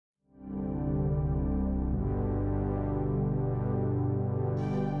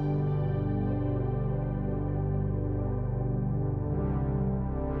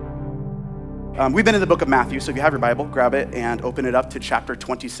We've been in the book of Matthew, so if you have your Bible, grab it and open it up to chapter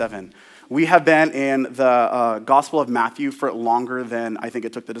 27. We have been in the Gospel of Matthew for longer than I think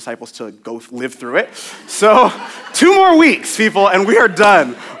it took the disciples to go live through it. So 2 more weeks, people, and we are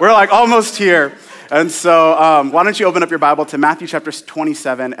done. We're like almost here. And so why don't you open up your Bible to Matthew chapter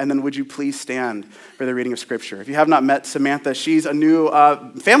 27, and then would you please stand for the reading of Scripture. If you have not met Samantha, she's a new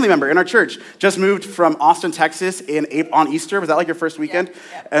family member in our church. Just moved from Austin, Texas on Easter. Was that like your first weekend?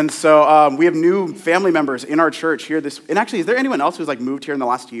 Yeah. And so we have new family members in our church here. And actually, is there anyone else who's like moved here in the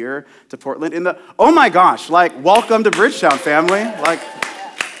last year to Portland? Oh my gosh, like welcome to Bridgetown, family. Like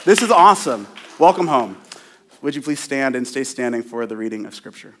this is awesome. Welcome home. Would you please stand and stay standing for the reading of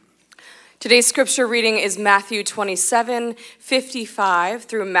Scripture? Today's scripture reading is Matthew 27:55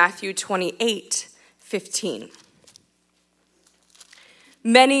 through Matthew 28:15.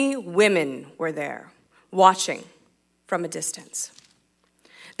 Many women were there, watching from a distance.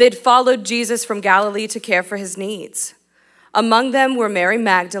 They'd followed Jesus from Galilee to care for his needs. Among them were Mary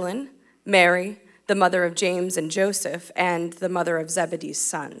Magdalene, Mary, the mother of James and Joseph, and the mother of Zebedee's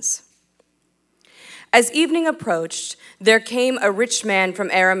sons. As evening approached, there came a rich man from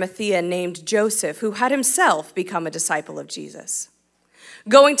Arimathea named Joseph, who had himself become a disciple of Jesus.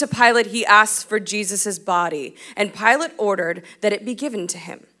 Going to Pilate, he asked for Jesus' body, and Pilate ordered that it be given to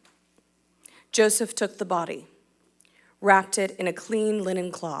him. Joseph took the body, wrapped it in a clean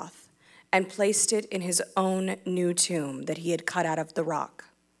linen cloth, and placed it in his own new tomb that he had cut out of the rock.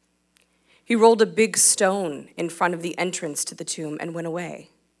 He rolled a big stone in front of the entrance to the tomb and went away.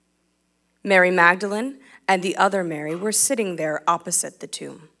 Mary Magdalene and the other Mary were sitting there opposite the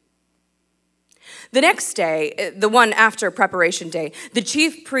tomb. The next day, the one after preparation day, the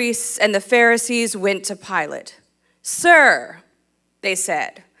chief priests and the Pharisees went to Pilate. "Sir," they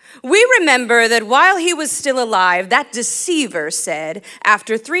said, "we remember that while he was still alive, that deceiver said,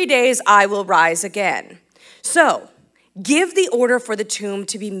 'After 3 days I will rise again.' So, give the order for the tomb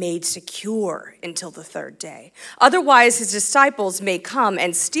to be made secure until the 3rd day. Otherwise, his disciples may come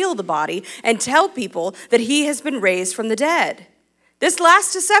and steal the body and tell people that he has been raised from the dead. This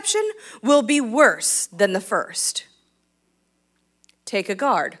last deception will be worse than the first." "Take a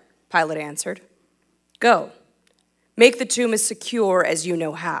guard," Pilate answered. "Go, make the tomb as secure as you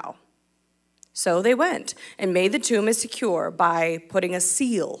know how." So they went and made the tomb as secure by putting a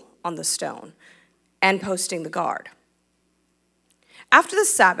seal on the stone and posting the guard. After the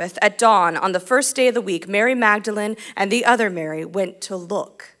Sabbath, at dawn on the 1st day of the week, Mary Magdalene and the other Mary went to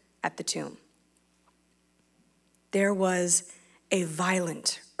look at the tomb. There was a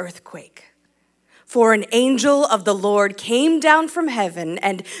violent earthquake, for an angel of the Lord came down from heaven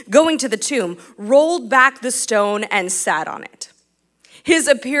and, going to the tomb, rolled back the stone and sat on it. His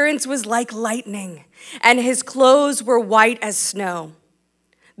appearance was like lightning, and his clothes were white as snow.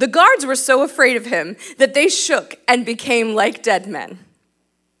 The guards were so afraid of him that they shook and became like dead men.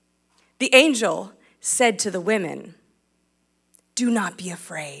 The angel said to the women, "Do not be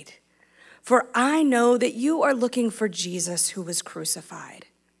afraid, for I know that you are looking for Jesus who was crucified.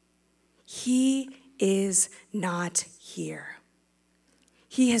 He is not here.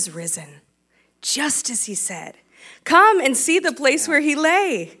 He has risen, just as he said. Come and see the place where he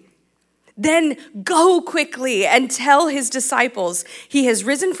lay. Then go quickly and tell his disciples, he has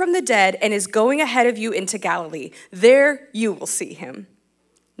risen from the dead and is going ahead of you into Galilee. There you will see him.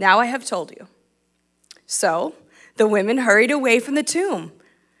 Now I have told you." So the women hurried away from the tomb,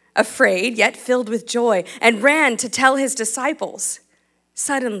 afraid yet filled with joy, and ran to tell his disciples.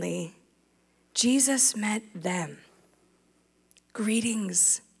 Suddenly, Jesus met them.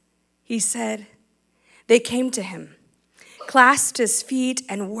 "Greetings," he said. They came to him, clasped his feet,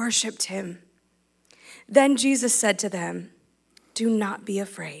 and worshiped him. Then Jesus said to them, "Do not be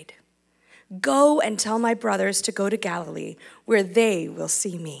afraid. Go and tell my brothers to go to Galilee, where they will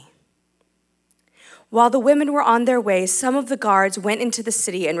see me." While the women were on their way, some of the guards went into the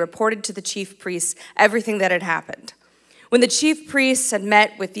city and reported to the chief priests everything that had happened. When the chief priests had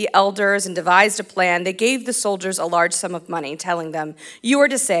met with the elders and devised a plan, they gave the soldiers a large sum of money, telling them, "You are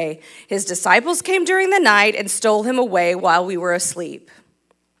to say, 'His disciples came during the night and stole him away while we were asleep.'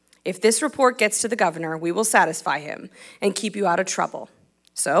 If this report gets to the governor, we will satisfy him and keep you out of trouble."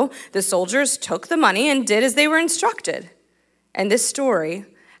 So the soldiers took the money and did as they were instructed. And this story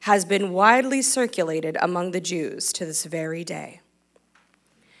has been widely circulated among the Jews to this very day.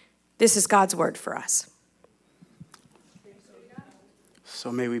 This is God's word for us.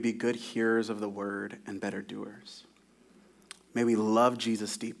 So may we be good hearers of the word and better doers. May we love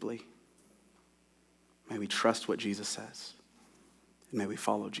Jesus deeply. May we trust what Jesus says. And may we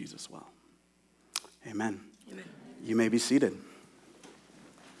follow Jesus well. Amen. Amen. You may be seated.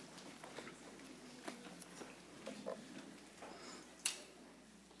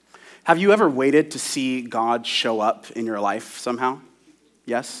 Have you ever waited to see God show up in your life somehow?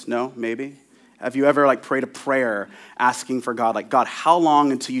 Yes? No? Maybe? Have you ever prayed a prayer asking for God, God, how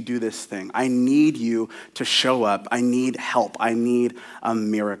long until you do this thing? I need you to show up. I need help. I need a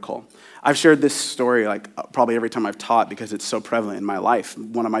miracle. I've shared this story probably every time I've taught because it's so prevalent in my life.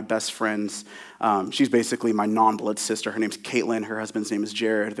 One of my best friends, she's basically my non-blood sister. Her name's Caitlin. Her husband's name is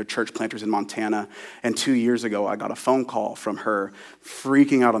Jared. They're church planters in Montana. And 2 years ago, I got a phone call from her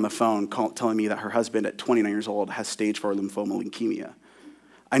freaking out on the phone, telling me that her husband at 29 years old has stage 4 lymphoma leukemia.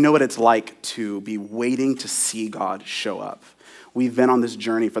 I know what it's like to be waiting to see God show up. We've been on this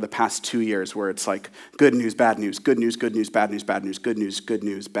journey for the past 2 years where it's good news, bad news, good news, bad news, bad news, good news,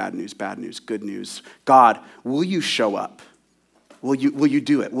 bad news, bad news, good news. God, will you show up? Will you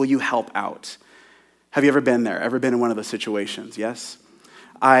do it? Will you help out? Have you ever been there? Ever been in one of those situations? Yes?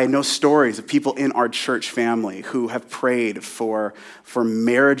 I know stories of people in our church family who have prayed for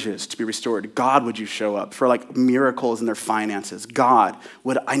marriages to be restored. God, would you show up? For miracles in their finances. God,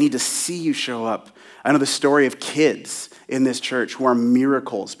 I need to see you show up. I know the story of kids in this church who are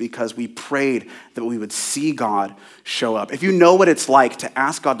miracles because we prayed that we would see God show up. If you know what it's like to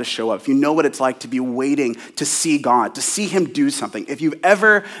ask God to show up, if you know what it's like to be waiting to see God, to see him do something, if you've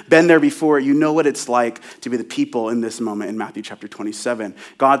ever been there before, you know what it's like to be the people in this moment in Matthew chapter 27.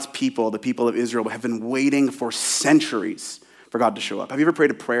 God's people, the people of Israel, have been waiting for centuries for God to show up. Have you ever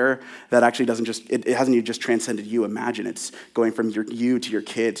prayed a prayer that actually it hasn't just transcended you? Imagine it's going from you to your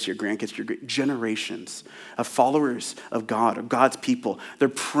kids, to your grandkids, to your generations of followers of God, of God's people. They're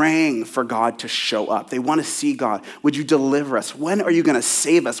praying for God to show up. They want to see God. Would you deliver us? When are you going to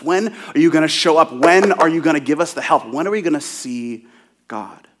save us? When are you going to show up? When are you going to give us the help? When are we going to see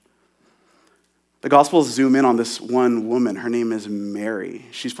God? The Gospels zoom in on this one woman. Her name is Mary.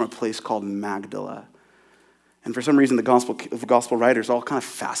 She's from a place called Magdala. And for some reason, the gospel writers are all kind of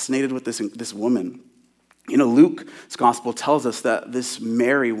fascinated with this woman. Luke's gospel tells us that this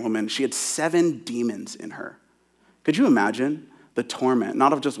Mary woman, she had 7 demons in her. Could you imagine the torment,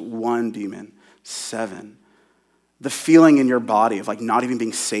 not of just one demon, 7? The feeling in your body of not even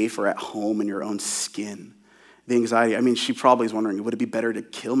being safe or at home in your own skin. The anxiety. She probably is wondering, would it be better to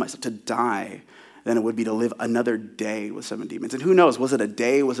kill myself, to die, than it would be to live another day with 7 demons. And who knows, was it a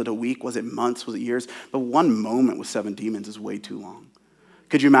day, was it a week, was it months, was it years? But one moment with 7 demons is way too long.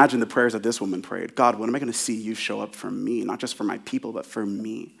 Could you imagine the prayers that this woman prayed? God, when am I going to see you show up for me? Not just for my people, but for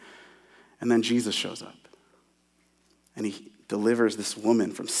me. And then Jesus shows up. And he delivers this woman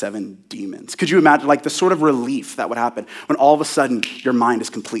from 7 demons. Could you imagine the sort of relief that would happen when all of a sudden your mind is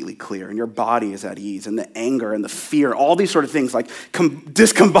completely clear and your body is at ease and the anger and the fear, all these sort of things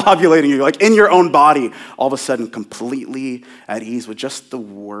discombobulating you, in your own body, all of a sudden completely at ease with just the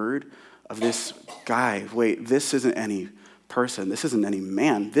word of this guy. Wait, this isn't any person. This isn't any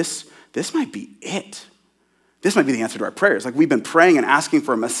man. This might be it. This might be the answer to our prayers. We've been praying and asking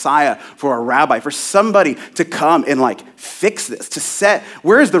for a Messiah, for a rabbi, for somebody to come and fix this, to set,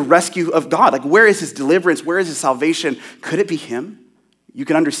 where is the rescue of God? Where is his deliverance? Where is his salvation? Could it be him? You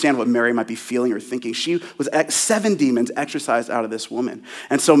can understand what Mary might be feeling or thinking. She was 7 demons exorcised out of this woman.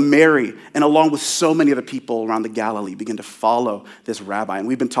 And so Mary, and along with so many other people around the Galilee, begin to follow this rabbi. And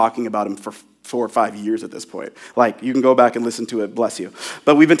we've been talking about him for 4 or 5 years at this point. You can go back and listen to it, bless you.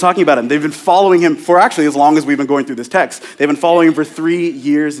 But we've been talking about him. They've been following him for actually as long as we've been going through this text. They've been following him for 3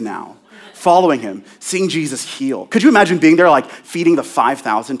 years now. Following him, seeing Jesus heal. Could you imagine being there, feeding the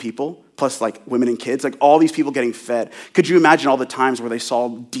 5,000 people, plus women and kids, all these people getting fed? Could you imagine all the times where they saw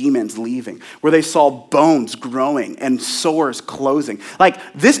demons leaving, where they saw bones growing and sores closing?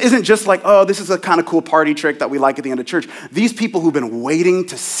 This isn't just oh, this is a kind of cool party trick that we like at the end of church. These people who've been waiting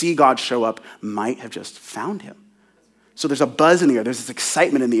to see God show up might have just found him. So there's a buzz in the air. There's this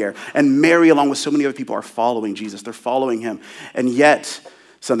excitement in the air. And Mary, along with so many other people, are following Jesus. They're following him. And yet,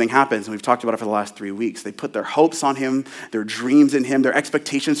 something happens, and we've talked about it for the last 3 weeks. They put their hopes on him, their dreams in him, their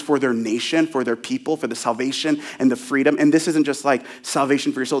expectations for their nation, for their people, for the salvation and the freedom. And this isn't just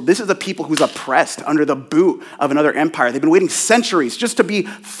salvation for your soul. This is a people who's oppressed under the boot of another empire. They've been waiting centuries just to be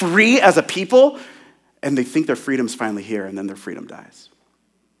free as a people, and they think their freedom's finally here, and then their freedom dies.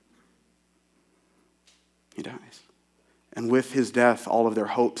 He dies. And with his death, all of their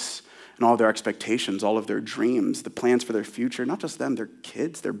hopes and all of their expectations, all of their dreams, the plans for their future, not just them, their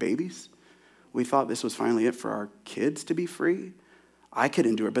kids, their babies. We thought this was finally it for our kids to be free. I could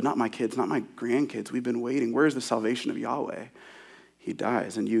endure it, but not my kids, not my grandkids. We've been waiting. Where is the salvation of Yahweh? He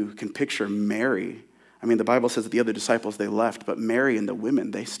dies, and you can picture Mary. The Bible says that the other disciples, they left, but Mary and the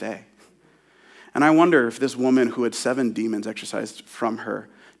women, they stay. And I wonder if this woman who had 7 demons exorcised from her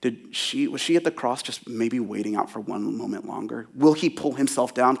Was she at the cross just maybe waiting out for one moment longer? Will he pull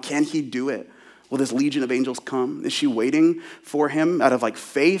himself down? Can he do it? Will this legion of angels come? Is she waiting for him out of like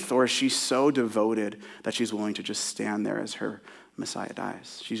faith, or is she so devoted that she's willing to just stand there as her Messiah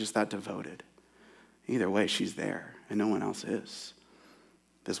dies? She's just that devoted. Either way, she's there, and no one else is.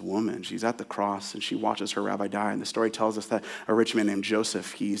 This woman, she's at the cross, and she watches her rabbi die. And the story tells us that a rich man named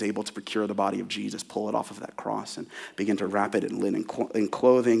Joseph, he's able to procure the body of Jesus, pull it off of that cross, and begin to wrap it in linen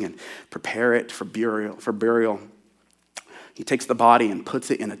clothing and prepare it for burial. He takes the body and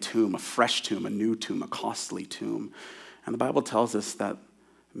puts it in a tomb, a fresh tomb, a new tomb, a costly tomb. And the Bible tells us that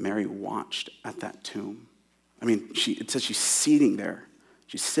Mary watched at that tomb. It says she's sitting there.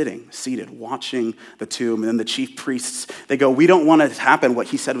 She's seated, watching the tomb. And then the chief priests, they go, we don't want it to happen what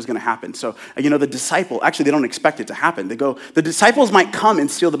he said was going to happen. So, the disciple, actually, they don't expect it to happen. They go, the disciples might come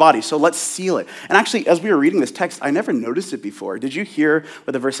and steal the body, so let's seal it. And actually, as we were reading this text, I never noticed it before. Did you hear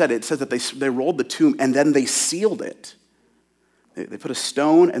what the verse said? It says that they rolled the tomb and then they sealed it. They put a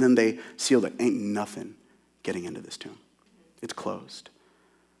stone and then they sealed it. Ain't nothing getting into this tomb. It's closed.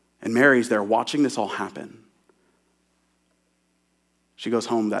 And Mary's there watching this all happen. She goes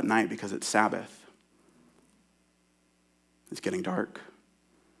home that night because it's Sabbath. It's getting dark.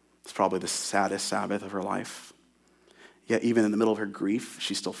 It's probably the saddest Sabbath of her life. Yet even in the middle of her grief,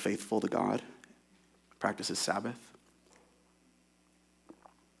 she's still faithful to God, practices Sabbath.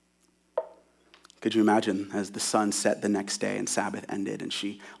 Could you imagine as the sun set the next day and Sabbath ended and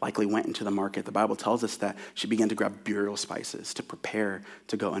she likely went into the market? The Bible tells us that she began to grab burial spices to prepare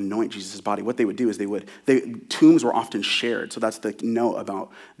to go anoint Jesus' body. What they would do is tombs were often shared. So that's the note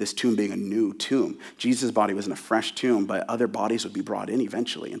about this tomb being a new tomb. Jesus' body was in a fresh tomb, but other bodies would be brought in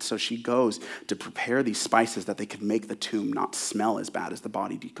eventually. And so she goes to prepare these spices that they could make the tomb not smell as bad as the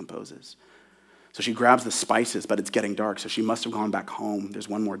body decomposes. So she grabs the spices, but it's getting dark, so she must have gone back home. There's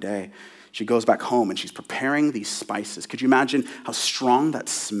one more day. She goes back home, and she's preparing these spices. Could you imagine how strong that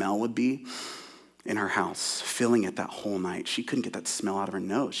smell would be in her house, filling it that whole night? She couldn't get that smell out of her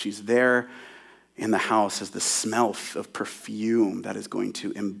nose. She's there in the house as the smell of perfume that is going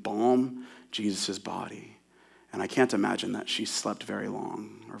to embalm Jesus' body. And I can't imagine that she slept very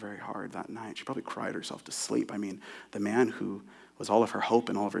long or very hard that night. She probably cried herself to sleep. The man who was all of her hope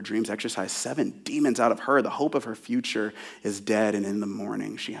and all of her dreams exorcised 7 demons out of her. The hope of her future is dead, and in the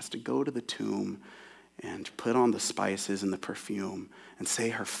morning she has to go to the tomb and put on the spices and the perfume and say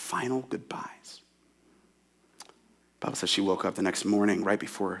her final goodbyes. The Bible says she woke up the next morning right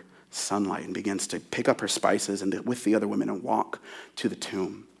before sunlight and begins to pick up her spices and with the other women and walk to the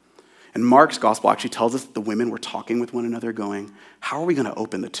tomb. And Mark's gospel actually tells us that the women were talking with one another going, how are we going to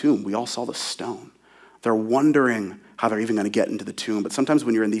open the tomb? We all saw the stone. They're wondering how they're even going to get into the tomb. But sometimes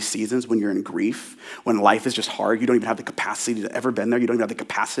when you're in these seasons, when you're in grief, when life is just hard, you don't even have the capacity to ever been there. You don't even have the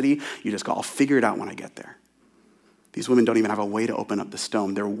capacity. You just go, I'll figure it out when I get there. These women don't even have a way to open up the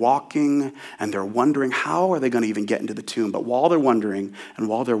stone. They're walking and they're wondering, how are they going to even get into the tomb? But while they're wondering and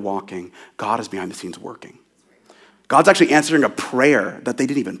while they're walking, God is behind the scenes working. God's actually answering a prayer that they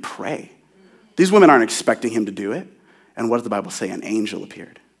didn't even pray. These women aren't expecting him to do it. And what does the Bible say? An angel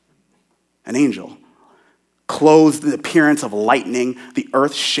appeared. An angel. Clothes, the appearance of lightning. The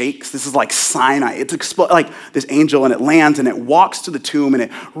earth shakes. This is like Sinai. It's like this angel, and it lands and it walks to the tomb and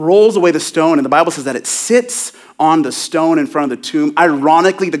it rolls away the stone. And the Bible says that it sits on the stone in front of the tomb.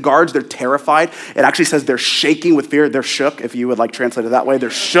 Ironically, the guards, they're terrified. It actually says they're shaking with fear. They're shook, if you would like translate it that way. They're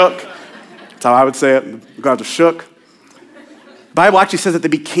shook. That's how I would say it. The guards are shook. The Bible actually says that they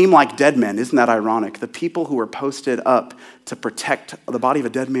became like dead men. Isn't that ironic? The people who were posted up to protect the body of a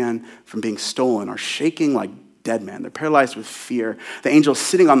dead man from being stolen are shaking like dead men. They're paralyzed with fear. The angel's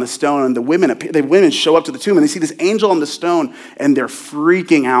sitting on the stone, and the women show up to the tomb, and they see this angel on the stone, and they're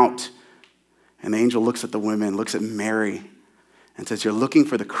freaking out. And the angel looks at the women, looks at Mary, and says, you're looking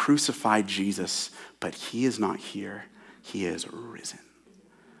for the crucified Jesus, but he is not here. He is risen.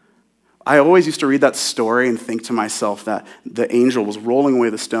 I always used to read that story and think to myself that the angel was rolling away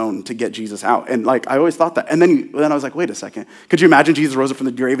the stone to get Jesus out. And I always thought that. And then I was like, wait a second. Could you imagine Jesus rose up from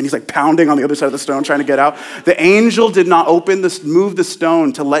the grave and he's pounding on the other side of the stone trying to get out? The angel did not move the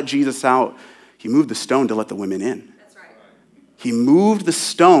stone to let Jesus out. He moved the stone to let the women in. That's right. He moved the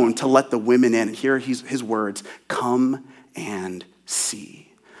stone to let the women in. And here are his words, come and see.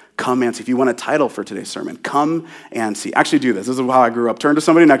 Come and see. If you want a title for today's sermon, come and see. Actually do this. This is how I grew up. Turn to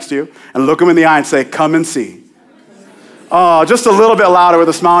somebody next to you and look them in the eye and say, come and see. Oh, just a little bit louder with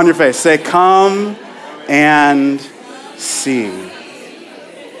a smile on your face. Say, come and see.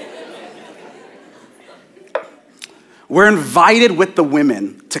 We're invited with the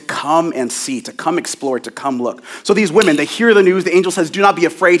women to come and see, to come explore, to come look. So these women, they hear the news. The angel says, do not be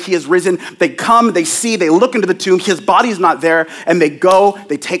afraid. He has risen. They come, they see, they look into the tomb. His body's not there. And they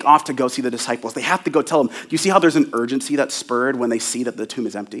take off to go see the disciples. They have to go tell them. Do you see how there's an urgency that's spurred when they see that the tomb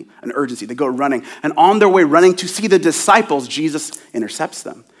is empty? An urgency. They go running. And on their way running to see the disciples, Jesus intercepts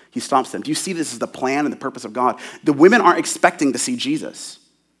them. He stops them. Do you see this is the plan and the purpose of God? The women aren't expecting to see Jesus.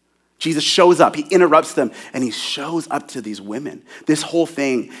 Jesus shows up, he interrupts them, and he shows up to these women. This whole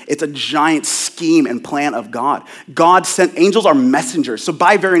thing, it's a giant scheme and plan of God. God sent, angels are messengers. So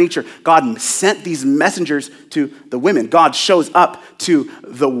by very nature, God sent these messengers to the women. God shows up to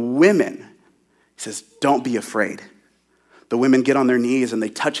the women. He says, don't be afraid. The women get on their knees and they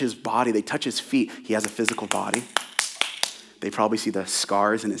touch his body, they touch his feet. He has a physical body. They probably see the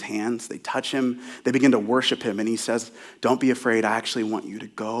scars in his hands. They touch him. They begin to worship him. And he says, don't be afraid. I actually want you to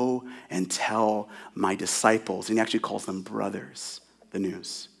go and tell my disciples. And he actually calls them brothers, the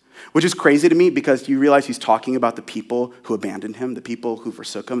news. Which is crazy to me because you realize he's talking about the people who abandoned him, the people who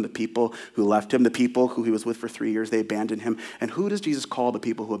forsook him, the people who left him, the people who he was with for 3 years. They abandoned him. And who does Jesus call the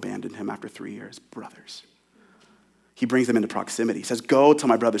people who abandoned him after 3 years? Brothers. He brings them into proximity. He says, go tell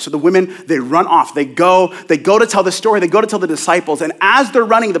my brothers. So the women, they run off. They go to tell the story. They go to tell the disciples. And as they're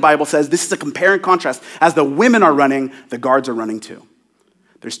running, the Bible says, this is a compare and contrast. As the women are running, the guards are running too.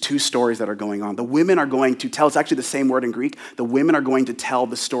 There's two stories that are going on. The women are going to tell, it's actually the same word in Greek. The women are going to tell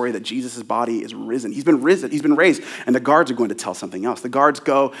the story that Jesus' body is risen. He's been raised. And the guards are going to tell something else. The guards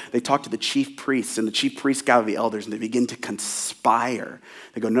go, they talk to the chief priests, and the chief priests gather the elders, and they begin to conspire.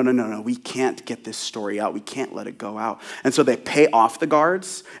 They go, no, we can't get this story out. We can't let it go out. And so they pay off the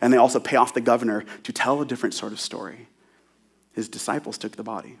guards, and they also pay off the governor to tell a different sort of story. His disciples took the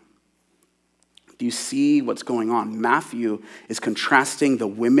body. Do you see what's going on? Matthew is contrasting the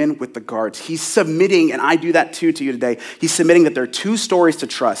women with the guards. He's submitting, and I do that too to you today. He's submitting that there are two stories to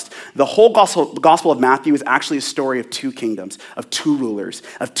trust. The whole gospel of Matthew is actually a story of two kingdoms, of two rulers,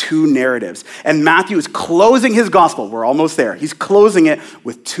 of two narratives. And Matthew is closing his gospel. We're almost there. He's closing it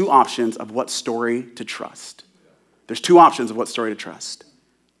with two options of what story to trust. There's two options of what story to trust.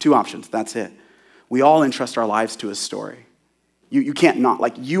 Two options, that's it. We all entrust our lives to a story. You can't not.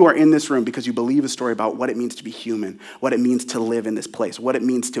 Like, you are in this room because you believe a story about what it means to be human, what it means to live in this place, what it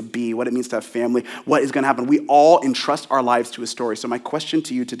means to be, what it means to have family, what is going to happen. We all entrust our lives to a story. So my question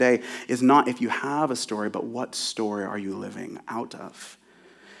to you today is not if you have a story, but what story are you living out of?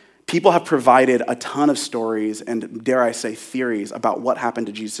 People have provided a ton of stories and, dare I say, theories about what happened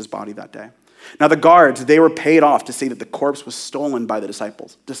to Jesus' body that day. Now, the guards, they were paid off to say that the corpse was stolen by the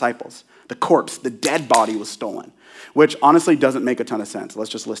disciples. The corpse, the dead body was stolen, which honestly doesn't make a ton of sense.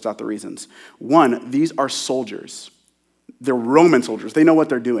 Let's just list out the reasons. One, these are soldiers. They're Roman soldiers. They know what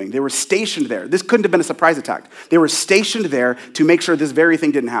they're doing. They were stationed there. This couldn't have been a surprise attack. They were stationed there to make sure this very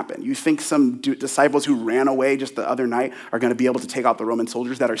thing didn't happen. You think some disciples who ran away just the other night are going to be able to take out the Roman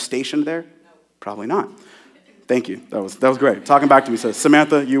soldiers that are stationed there? No. Probably not. Thank you. That was great. Talking back to me, sis.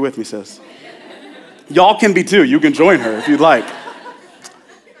 Samantha, you with me, sis? Y'all can be too. You can join her if you'd like.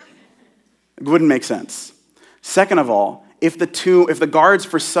 It wouldn't make sense. Second of all, if the guards,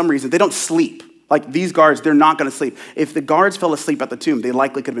 for some reason, they don't sleep. Like these guards, they're not going to sleep. If the guards fell asleep at the tomb, they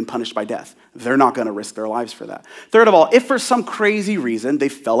likely could have been punished by death. They're not going to risk their lives for that. Third of all, if for some crazy reason they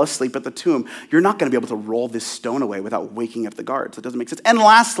fell asleep at the tomb, you're not going to be able to roll this stone away without waking up the guards. It doesn't make sense. And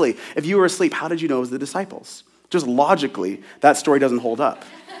lastly, if you were asleep, how did you know it was the disciples? Just logically, that story doesn't hold up.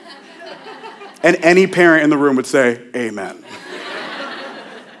 And any parent in the room would say, amen.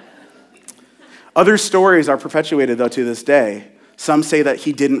 Other stories are perpetuated, though, to this day. Some say that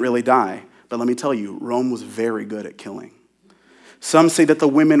he didn't really die. But let me tell you, Rome was very good at killing. Some say that the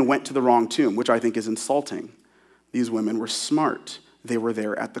women went to the wrong tomb, which I think is insulting. These women were smart. They were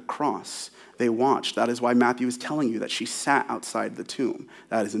there at the cross. They watched. That is why Matthew is telling you that she sat outside the tomb.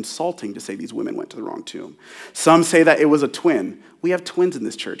 That is insulting to say these women went to the wrong tomb. Some say that it was a twin. We have twins in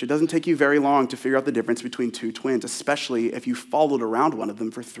this church. It doesn't take you very long to figure out the difference between two twins, especially if you followed around one of them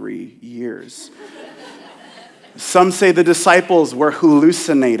for 3 years. Some say the disciples were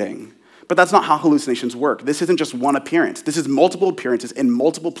hallucinating. But that's not how hallucinations work. This isn't just one appearance. This is multiple appearances in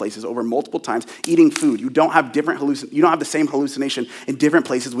multiple places over multiple times, eating food. You don't have the same hallucination in different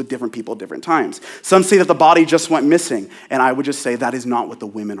places with different people at different times. Some say that the body just went missing, and I would just say that is not what the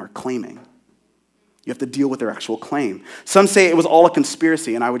women are claiming. You have to deal with their actual claim. Some say it was all a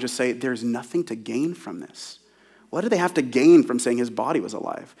conspiracy, and I would just say there's nothing to gain from this. What did they have to gain from saying his body was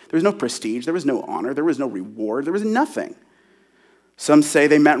alive? There was no prestige, there was no honor, there was no reward, there was nothing. Some say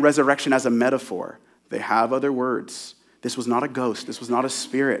they meant resurrection as a metaphor. They have other words. This was not a ghost. This was not a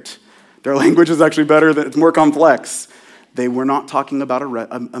spirit. Their language is actually better. It's more complex. They were not talking about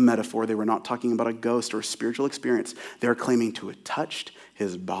a metaphor. They were not talking about a ghost or a spiritual experience. They are claiming to have touched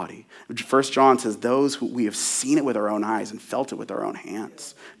his body. 1 John says, those who we have seen it with our own eyes and felt it with our own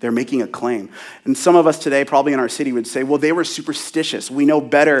hands. They're making a claim. And some of us today, probably in our city, would say, well, they were superstitious. We know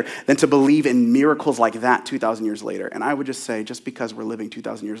better than to believe in miracles like that 2,000 years later. And I would just say, just because we're living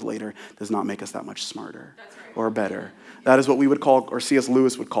 2,000 years later does not make us that much smarter or better. That is what we would call, or C.S.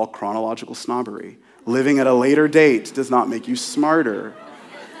 Lewis would call, chronological snobbery. Living at a later date does not make you smarter.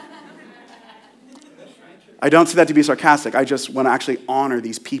 I don't say that to be sarcastic. I just want to actually honor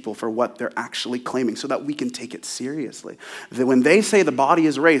these people for what they're actually claiming so that we can take it seriously. That when they say the body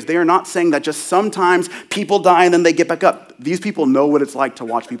is raised, they are not saying that just sometimes people die and then they get back up. These people know what it's like to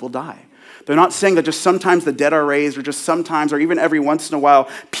watch people die. They're not saying that just sometimes the dead are raised or just sometimes or even every once in a while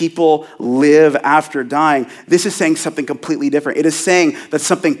people live after dying. This is saying something completely different. It is saying that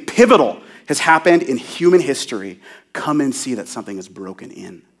something pivotal has happened in human history. Come and see that something is broken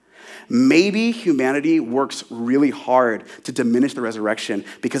in. Maybe humanity works really hard to diminish the resurrection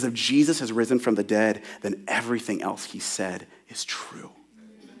because if Jesus has risen from the dead, then everything else he said is true.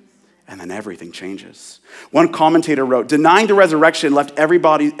 And then everything changes. One commentator wrote, denying the resurrection left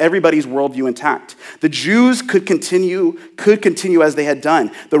everybody's worldview intact. The Jews could continue as they had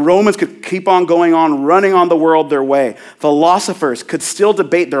done. The Romans could keep on going on, running on the world their way. Philosophers could still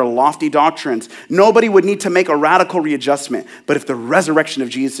debate their lofty doctrines. Nobody would need to make a radical readjustment. But if the resurrection of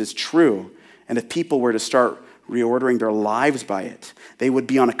Jesus is true, and if people were to start reordering their lives by it, they would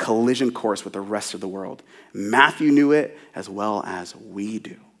be on a collision course with the rest of the world. Matthew knew it as well as we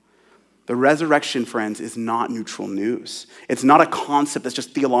do. The resurrection, friends, is not neutral news. It's not a concept that's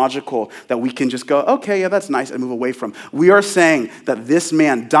just theological that we can just go, okay, yeah, that's nice, and move away from. We are saying that this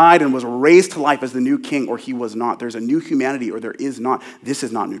man died and was raised to life as the new king, or he was not. There's a new humanity, or there is not. This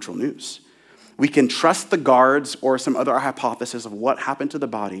is not neutral news. We can trust the guards or some other hypothesis of what happened to the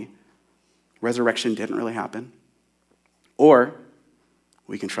body. Resurrection didn't really happen. Or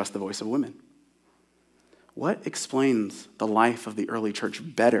we can trust the voice of women. What explains the life of the early church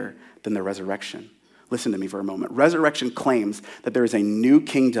better than the resurrection? Listen to me for a moment. Resurrection claims that there is a new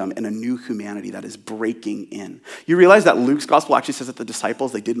kingdom and a new humanity that is breaking in. You realize that Luke's gospel actually says that the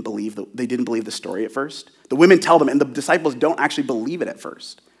disciples, they didn't believe the story at first. The women tell them, and the disciples don't actually believe it at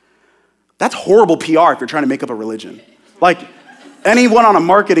first. That's horrible PR if you're trying to make up a religion. Like, anyone on a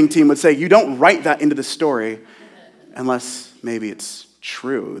marketing team would say, you don't write that into the story unless maybe it's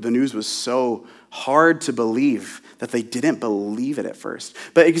true. The news was so hard to believe that they didn't believe it at first.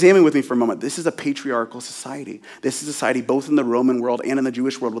 But examine with me for a moment. This is a patriarchal society. This is a society both in the Roman world and in the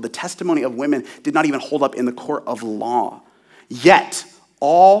Jewish world where the testimony of women did not even hold up in the court of law. Yet,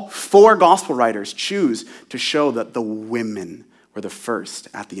 all four gospel writers choose to show that the women were the first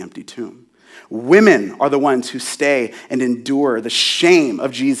at the empty tomb. Women are the ones who stay and endure the shame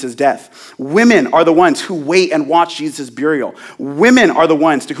of Jesus' death. Women are the ones who wait and watch Jesus' burial. Women are the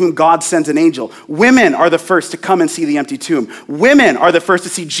ones to whom God sends an angel. Women are the first to come and see the empty tomb. Women are the first to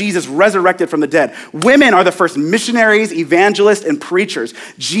see Jesus resurrected from the dead. Women are the first missionaries, evangelists, and preachers.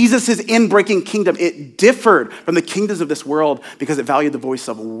 Jesus' inbreaking kingdom, it differed from the kingdoms of this world because it valued the voice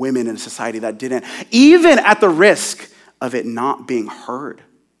of women in a society that didn't, even at the risk of it not being heard.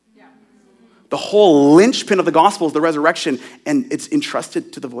 The whole linchpin of the gospel is the resurrection, and it's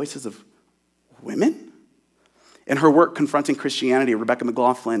entrusted to the voices of women. In her work, Confronting Christianity, Rebecca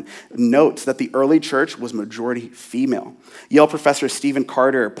McLaughlin notes that the early church was majority female. Yale professor Stephen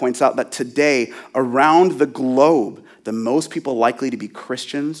Carter points out that today, around the globe, the most people likely to be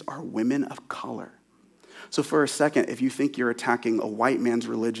Christians are women of color. So for a second, if you think you're attacking a white man's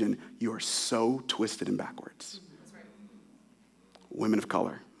religion, you are so twisted and backwards. Women of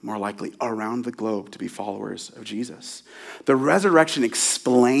color, more likely around the globe to be followers of Jesus. The resurrection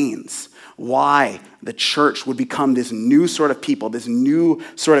explains why the church would become this new sort of people, this new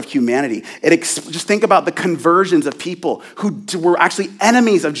sort of humanity. Just think about the conversions of people who were actually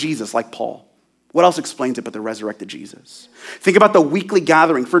enemies of Jesus, like Paul. What else explains it but the resurrected Jesus? Think about the weekly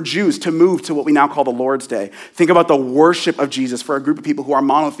gathering for Jews to move to what we now call the Lord's Day. Think about the worship of Jesus for a group of people who are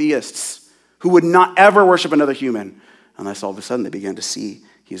monotheists, who would not ever worship another human unless all of a sudden they began to see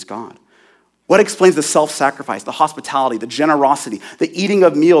he is God. What explains the self-sacrifice, the hospitality, the generosity, the eating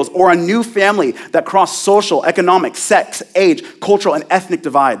of meals, or a new family that crossed social, economic, sex, age, cultural, and ethnic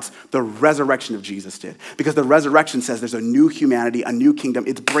divides? The resurrection of Jesus did. Because the resurrection says there's a new humanity, a new kingdom.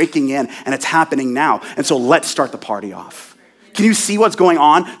 It's breaking in, and it's happening now. And so let's start the party off. Can you see what's going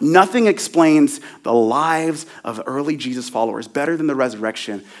on? Nothing explains the lives of early Jesus followers better than the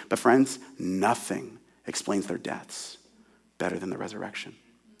resurrection. But friends, nothing explains their deaths better than the resurrection.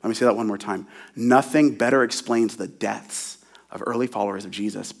 Let me say that one more time. Nothing better explains the deaths of early followers of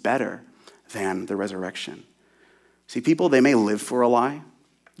Jesus better than the resurrection. See, people, they may live for a lie.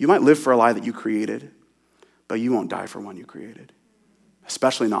 You might live for a lie that you created, but you won't die for one you created,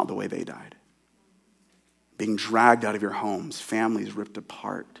 especially not the way they died. Being dragged out of your homes, families ripped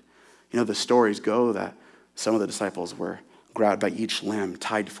apart. You know, the stories go that some of the disciples were grabbed by each limb,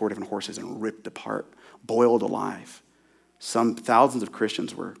 tied to 4 different horses and ripped apart, boiled alive. Some thousands of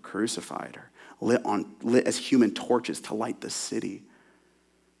Christians were crucified or lit as human torches to light the city.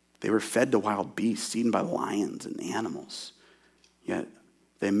 They were fed to wild beasts, eaten by lions and animals. Yet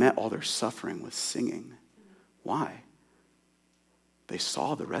they met all their suffering with singing. Why? They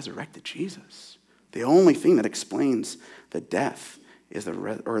saw the resurrected Jesus. The only thing that explains the death is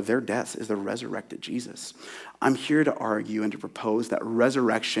their deaths is the resurrected Jesus. I'm here to argue and to propose that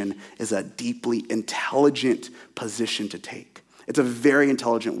resurrection is a deeply intelligent position to take. It's a very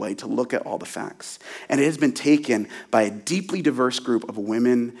intelligent way to look at all the facts. And it has been taken by a deeply diverse group of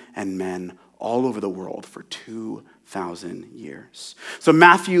women and men all over the world for 2,000 years. So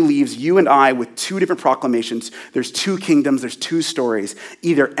Matthew leaves you and I with 2 different proclamations. There's 2 kingdoms, there's 2 stories,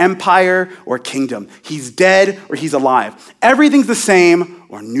 either empire or kingdom. He's dead or he's alive. Everything's the same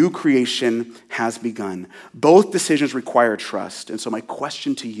or new creation has begun. Both decisions require trust. And so my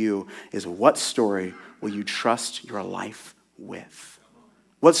question to you is, what story will you trust your life with?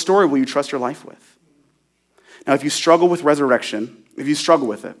 What story will you trust your life with? Now, if you struggle with resurrection, if you struggle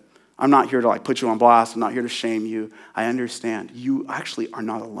with it, I'm not here to put you on blast. I'm not here to shame you. I understand. You actually are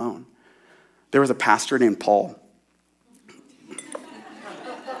not alone. There was a pastor named Paul.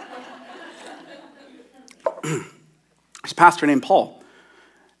 There's a pastor named Paul.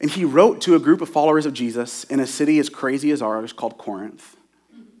 And he wrote to a group of followers of Jesus in a city as crazy as ours called Corinth.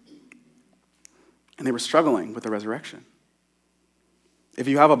 And they were struggling with the resurrection. If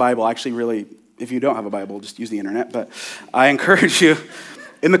you have a Bible, if you don't have a Bible, just use the internet. But I encourage you,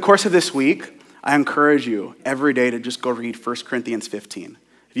 in the course of this week, I encourage you every day to just go read 1 Corinthians 15.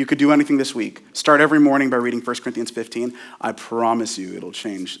 If you could do anything this week, start every morning by reading 1 Corinthians 15. I promise you it'll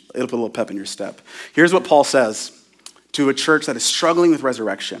put a little pep in your step. Here's what Paul says to a church that is struggling with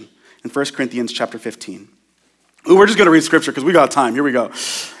resurrection in 1 Corinthians chapter 15. Ooh, we're just going to read scripture because we got time. Here we go.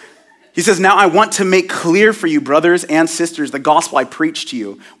 He says, "Now I want to make clear for you, brothers and sisters, the gospel I preached to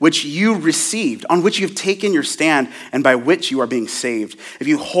you, which you received, on which you have taken your stand, and by which you are being saved, if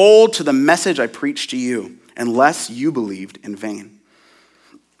you hold to the message I preached to you, unless you believed in vain.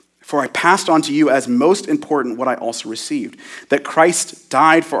 For I passed on to you as most important what I also received, that Christ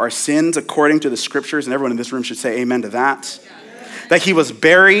died for our sins according to the scriptures," and everyone in this room should say amen to that. "That he was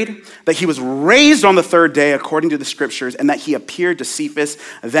buried, that he was raised on the 3rd day according to the scriptures, and that he appeared to Cephas,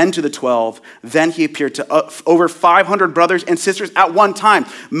 then to the 12. Then he appeared to over 500 brothers and sisters at one time.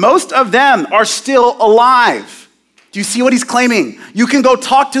 Most of them are still alive." Do you see what he's claiming? You can go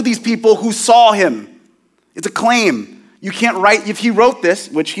talk to these people who saw him. It's a claim. You can't write, if he wrote this,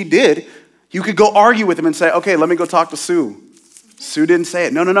 which he did, you could go argue with him and say, okay, let me go talk to Sue. Sue didn't say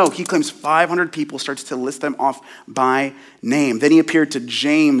it. No. He claims 500 people, starts to list them off by name. Then he appeared to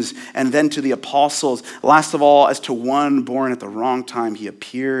James and then to the apostles. Last of all, as to one born at the wrong time, he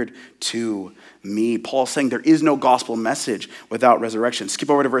appeared to me. Paul's saying there is no gospel message without resurrection. Skip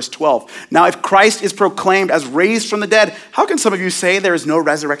over to verse 12. "Now, if Christ is proclaimed as raised from the dead, how can some of you say there is no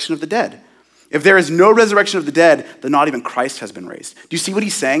resurrection of the dead? If there is no resurrection of the dead, then not even Christ has been raised." Do you see what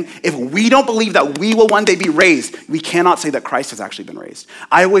he's saying? If we don't believe that we will one day be raised, we cannot say that Christ has actually been raised.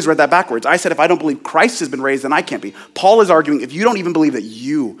 I always read that backwards. I said, if I don't believe Christ has been raised, then I can't be. Paul is arguing, if you don't even believe that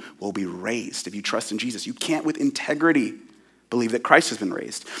you will be raised, if you trust in Jesus, you can't with integrity believe that Christ has been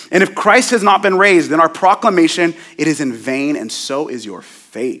raised. And if Christ has not been raised, then our proclamation, it is in vain, and so is your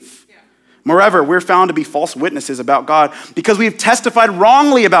faith. Moreover, we're found to be false witnesses about God because we have testified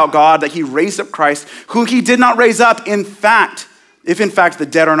wrongly about God that he raised up Christ, whom he did not raise up, if in fact the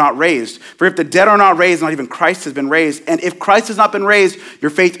dead are not raised. For if the dead are not raised, not even Christ has been raised. And if Christ has not been raised,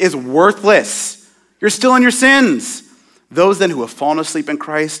 your faith is worthless. You're still in your sins. Those then who have fallen asleep in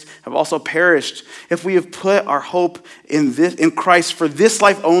Christ have also perished. If we have put our hope in Christ for this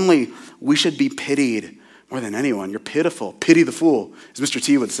life only, we should be pitied more than anyone. You're pitiful. Pity the fool, as Mr.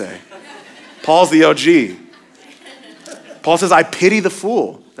 T would say. Paul's the OG. Paul says, I pity the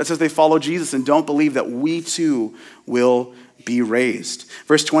fool that says they follow Jesus and don't believe that we too will be raised.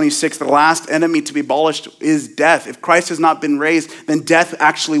 Verse 26, the last enemy to be abolished is death. If Christ has not been raised, then death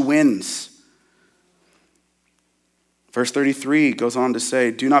actually wins. Verse 33 goes on to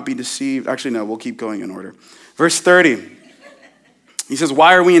say, do not be deceived. Actually, no, we'll keep going in order. Verse 30, he says,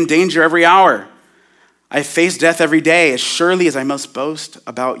 why are we in danger every hour? I face death every day as surely as I must boast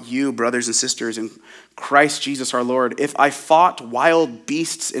about you, brothers and sisters, in Christ Jesus our Lord. If I fought wild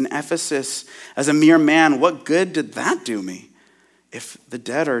beasts in Ephesus as a mere man, what good did that do me? If the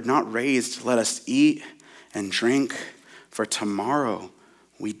dead are not raised, let us eat and drink, for tomorrow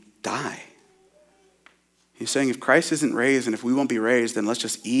we die. He's saying if Christ isn't raised and if we won't be raised, then let's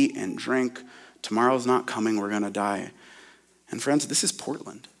just eat and drink. Tomorrow's not coming, we're going to die. And friends, this is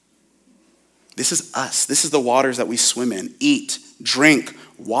Portland. This is us. This is the waters that we swim in. Eat, drink,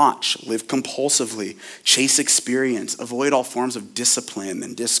 watch, live compulsively, chase experience, avoid all forms of discipline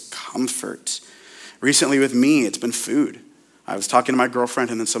and discomfort. Recently with me, it's been food. I was talking to my girlfriend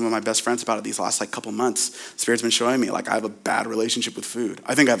and then some of my best friends about it these last couple months. Spirit's been showing me I have a bad relationship with food.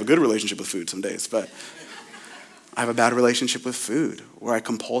 I think I have a good relationship with food some days, but I have a bad relationship with food where I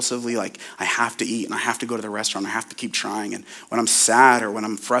compulsively, I have to eat and I have to go to the restaurant. I have to keep trying. And when I'm sad or when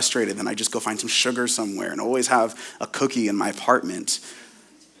I'm frustrated, then I just go find some sugar somewhere and always have a cookie in my apartment,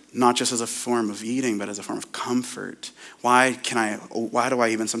 not just as a form of eating, but as a form of comfort. Why do I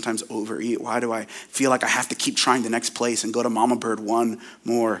even sometimes overeat? Why do I feel like I have to keep trying the next place and go to Mama Bird one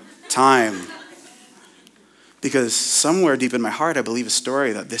more time? Because somewhere deep in my heart, I believe a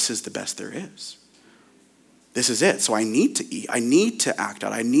story that this is the best there is. This is it. So I need to eat. I need to act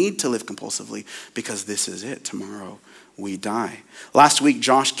out. I need to live compulsively because this is it. Tomorrow we die. Last week,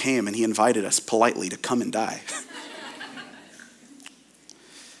 Josh came and he invited us politely to come and die.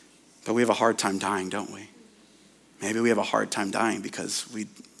 But we have a hard time dying, don't we? Maybe we have a hard time dying because we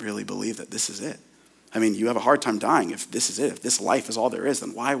really believe that this is it. I mean, you have a hard time dying if this is it. If this life is all there is,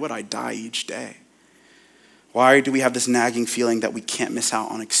 then why would I die each day? Why do we have this nagging feeling that we can't miss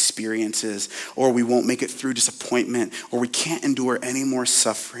out on experiences, or we won't make it through disappointment, or we can't endure any more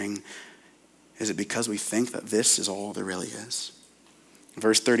suffering? Is it because we think that this is all there really is?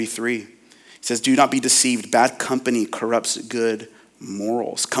 Verse 33, he says, do not be deceived. Bad company corrupts good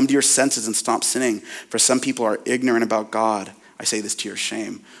morals. Come to your senses and stop sinning, for some people are ignorant about God. I say this to your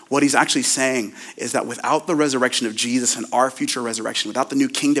shame. What he's actually saying is that without the resurrection of Jesus and our future resurrection, without the new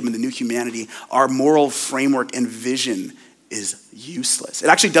kingdom and the new humanity, our moral framework and vision is useless. It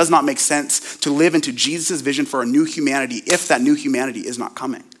actually does not make sense to live into Jesus' vision for a new humanity if that new humanity is not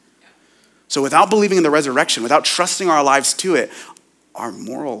coming. So without believing in the resurrection, without trusting our lives to it, our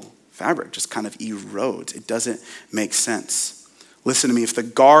moral fabric just kind of erodes. It doesn't make sense. Listen to me, if the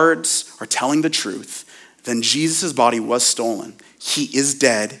guards are telling the truth, then Jesus' body was stolen. He is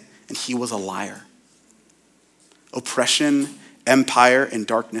dead, and he was a liar. Oppression, empire, and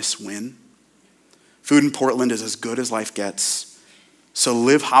darkness win. Food in Portland is as good as life gets. So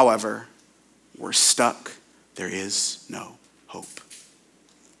live however. We're stuck. There is no hope.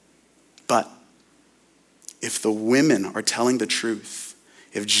 But if the women are telling the truth,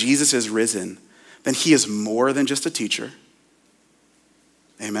 if Jesus is risen, then he is more than just a teacher.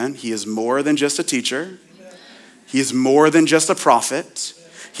 Amen. He is more than just a teacher. He is more than just a prophet.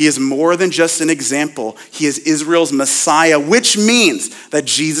 He is more than just an example. He is Israel's Messiah, which means that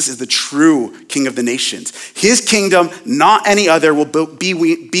Jesus is the true King of the nations. His kingdom, not any other, will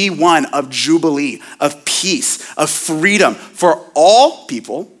be one of jubilee, of peace, of freedom for all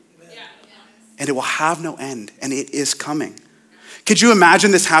people. And it will have no end, and it is coming. Could you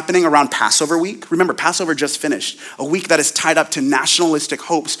imagine this happening around Passover week? Remember, Passover just finished, a week that is tied up to nationalistic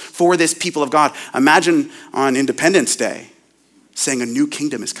hopes for this people of God. Imagine on Independence Day saying a new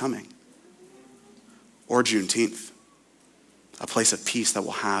kingdom is coming. Or Juneteenth, a place of peace that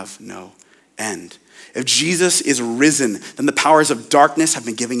will have no end. If Jesus is risen, then the powers of darkness have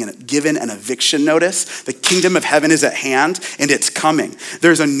been given an eviction notice. The kingdom of heaven is at hand, and it's coming.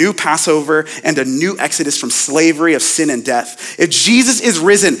 There's a new Passover and a new exodus from slavery of sin and death. If Jesus is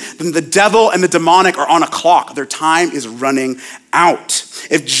risen, then the devil and the demonic are on a clock. Their time is running out.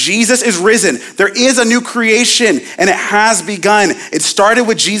 If Jesus is risen, there is a new creation, and it has begun. It started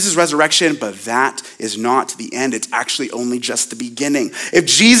with Jesus' resurrection, but that is not the end. It's actually only just the beginning. If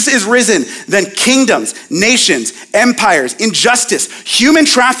Jesus is risen, then kingdoms, nations, empires, injustice, human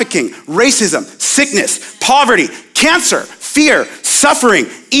trafficking, racism, sickness, poverty, cancer, fear, suffering,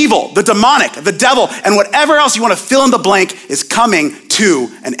 evil, the demonic, the devil, and whatever else you want to fill in the blank is coming to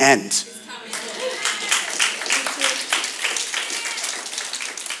an end.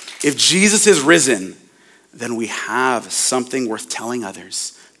 If Jesus is risen, then we have something worth telling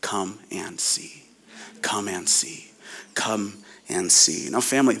others. Come and see. Come and see. Come and see. Now,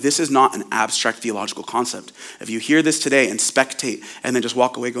 family, this is not an abstract theological concept. If you hear this today and spectate and then just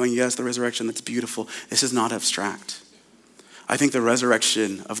walk away going, yes, the resurrection, that's beautiful. This is not abstract. I think the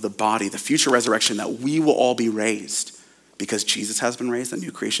resurrection of the body, the future resurrection that we will all be raised, because Jesus has been raised, that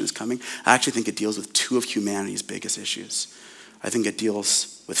new creation is coming, I actually think it deals with two of humanity's biggest issues. I think it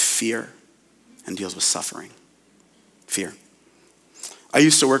deals with fear and deals with suffering. Fear. I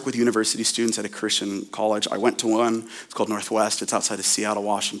used to work with university students at a Christian college. I went to one. It's called Northwest. It's outside of Seattle,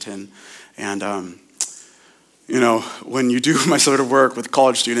 Washington. And, when you do my sort of work with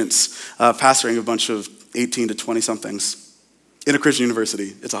college students, pastoring a bunch of 18 to 20-somethings in a Christian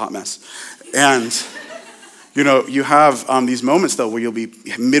university, it's a hot mess. And, you have these moments, though, where you'll be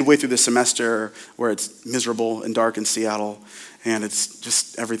midway through the semester where it's miserable and dark in Seattle, and it's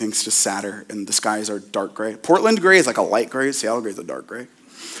just, everything's just sadder, and the skies are dark gray. Portland gray is like a light gray. Seattle gray is a dark gray.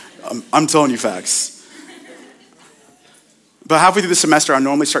 I'm telling you facts. But halfway through the semester, I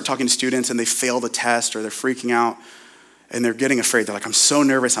normally start talking to students, and they fail the test, or they're freaking out, and they're getting afraid. They're like, I'm so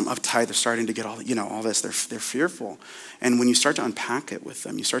nervous, I'm uptight. They're starting to get all this. They're fearful. And when you start to unpack it with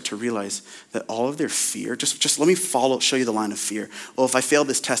them, you start to realize that all of their fear, just let me show you the line of fear. Well, if I fail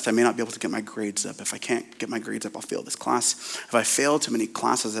this test, I may not be able to get my grades up. If I can't get my grades up, I'll fail this class. If I fail too many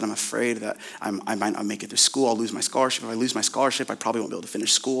classes, then I'm afraid that I might not make it through school. I'll lose my scholarship. If I lose my scholarship, I probably won't be able to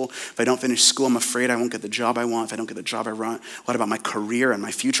finish school. If I don't finish school, I'm afraid I won't get the job I want. If I don't get the job I want, what about my career and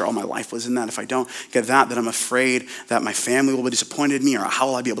my future? All my life was in that. If I don't get that, then I'm afraid that my family will be disappointed in me, or how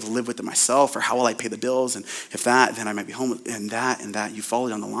will I be able to live with it myself, or how will I pay the bills? And if that, then I might be homeless, and that, you follow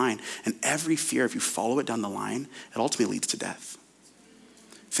down the line. And every fear, if you follow it down the line, it ultimately leads to death.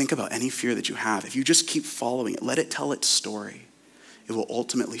 Think about any fear that you have. If you just keep following it, let it tell its story, it will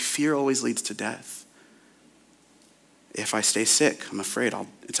ultimately, fear always leads to death. If I stay sick, I'm afraid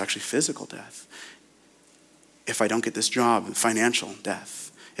it's actually physical death. If I don't get this job, financial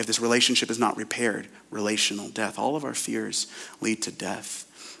death. If this relationship is not repaired, relational death. All of our fears lead to death.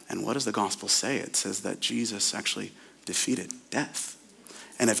 And what does the gospel say? It says that Jesus actually defeated death.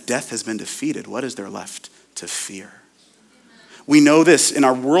 And if death has been defeated, what is there left to fear? We know this, and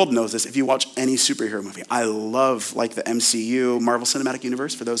our world knows this, if you watch any superhero movie. I love the MCU, Marvel Cinematic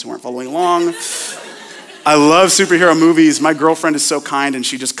Universe, for those who aren't following along. I love superhero movies. My girlfriend is so kind, and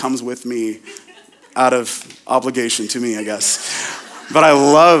she just comes with me out of obligation to me, I guess. But I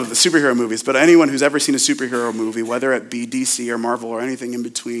love superhero movies. But anyone who's ever seen a superhero movie, whether it be DC or Marvel or anything in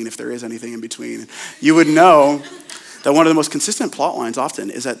between, if there is anything in between, you would know that one of the most consistent plot lines often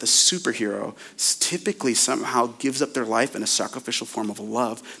is that the superhero typically somehow gives up their life in a sacrificial form of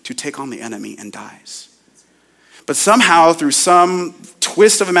love to take on the enemy and dies. But somehow, through some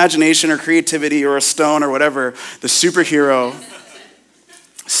twist of imagination or creativity or a stone or whatever, the superhero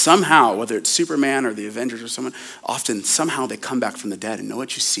somehow, whether it's Superman or the Avengers or someone, often somehow they come back from the dead. And know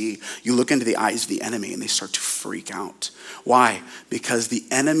what you see? You look into the eyes of the enemy and they start to freak out. Why? Because the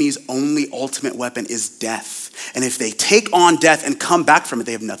enemy's only ultimate weapon is death. And if they take on death and come back from it,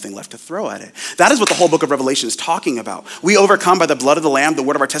 they have nothing left to throw at it. That is what the whole book of Revelation is talking about. We overcome by the blood of the Lamb, the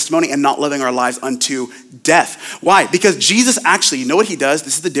word of our testimony, and not living our lives unto death. Why? Because Jesus actually, you know what he does?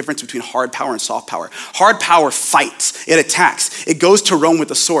 This is the difference between hard power and soft power. Hard power fights. It attacks. It goes to Rome with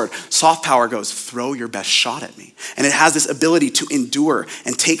the sword. Soft power goes, throw your best shot at me. And it has this ability to endure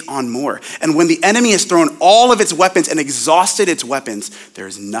and take on more. And when the enemy has thrown all of its weapons and exhausted its weapons, there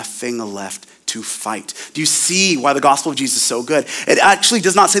is nothing left to fight. Do you see why the gospel of Jesus is so good? It actually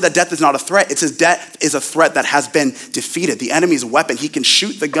does not say that death is not a threat. It says death is a threat that has been defeated. The enemy's weapon, he can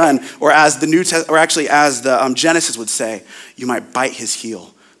shoot the gun, or as the Genesis would say, you might bite his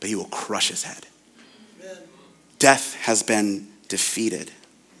heel, but he will crush his head. Amen. Death has been defeated.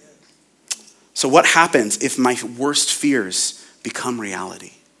 So what happens if my worst fears become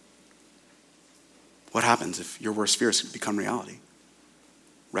reality? What happens if your worst fears become reality?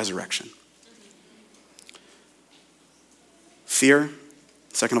 Resurrection. Fear,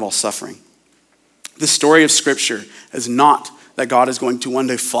 second of all, suffering. The story of Scripture is not that God is going to one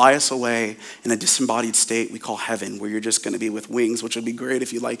day fly us away in a disembodied state we call heaven, where you're just going to be with wings, which would be great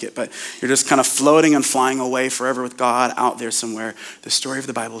if you like it, but you're just kind of floating and flying away forever with God out there somewhere. The story of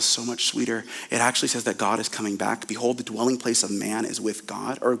the Bible is so much sweeter. It actually says that God is coming back. Behold, the dwelling place of man is with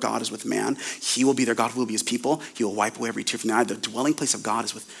God, or God is with man. He will be their God, will be his people. He will wipe away every tear from the eye. The dwelling place of God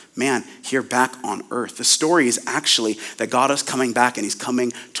is with man here back on earth. The story is actually that God is coming back and he's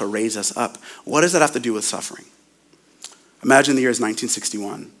coming to raise us up. What does that have to do with suffering? Imagine the year is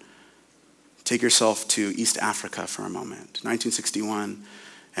 1961. Take yourself to East Africa for a moment. 1961,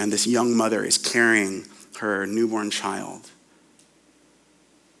 and this young mother is carrying her newborn child.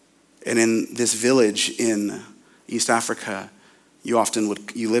 And in this village in East Africa, you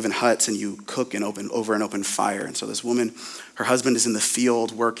live in huts and you cook over an open fire. And so this woman, her husband is in the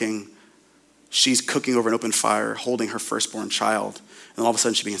field working, She's cooking over an open fire, holding her firstborn child. And all of a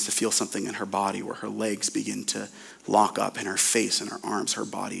sudden she begins to feel something in her body where her legs begin to lock up, and her face and her arms, her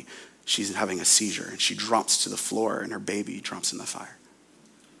body. She's having a seizure, and she drops to the floor, and her baby drops in the fire.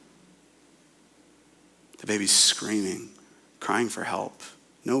 The baby's screaming, crying for help.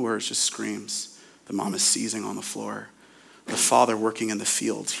 No words, just screams. The mom is seizing on the floor. The father working in the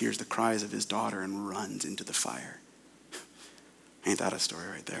fields hears the cries of his daughter and runs into the fire. Ain't that a story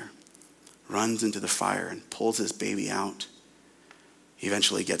right there? Runs into the fire and pulls his baby out. He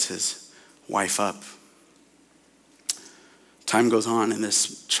eventually gets his wife up. Time goes on, and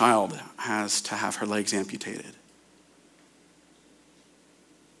this child has to have her legs amputated.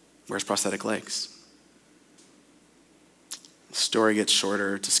 Where's prosthetic legs? The story gets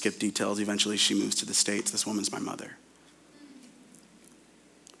shorter to skip details. Eventually she moves to the States. This woman's my mother.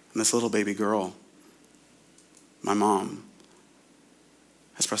 And this little baby girl, my mom,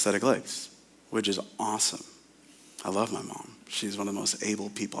 has prosthetic legs, which is awesome. I love my mom. She's one of the most able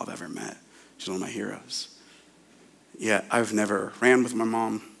people I've ever met. She's one of my heroes. Yet I've never ran with my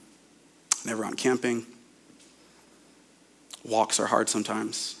mom, never gone camping. Walks are hard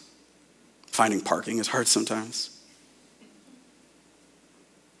sometimes. Finding parking is hard sometimes.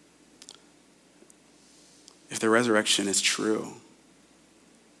 If the resurrection is true,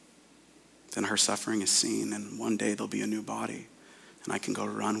 then her suffering is seen, and one day there'll be a new body, and I can go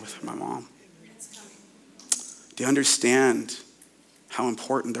run with my mom. Do you understand how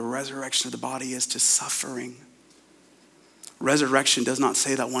important the resurrection of the body is to suffering? Resurrection does not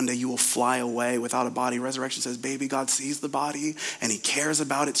say that one day you will fly away without a body. Resurrection says, baby, God sees the body and he cares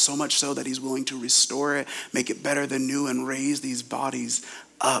about it so much so that he's willing to restore it, make it better than new, and raise these bodies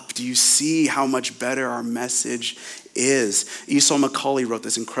up. Do you see how much better our message is? Esau McCaulley wrote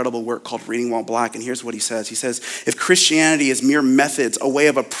this incredible work called Reading While Black, and here's what he says. He says, if Christianity is mere methods, a way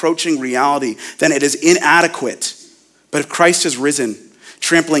of approaching reality, then it is inadequate. But if Christ has risen,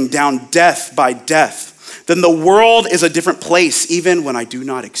 trampling down death by death, then the world is a different place, even when I do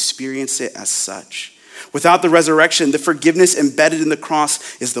not experience it as such. Without the resurrection, the forgiveness embedded in the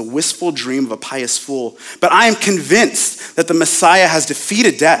cross is the wistful dream of a pious fool. But I am convinced that the Messiah has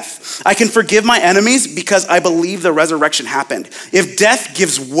defeated death. I can forgive my enemies because I believe the resurrection happened. If death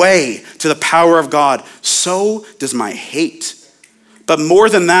gives way to the power of God, so does my hate. But more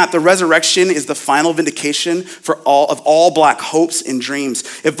than that, the resurrection is the final vindication for all black hopes and dreams.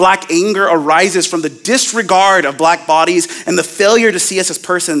 If black anger arises from the disregard of black bodies and the failure to see us as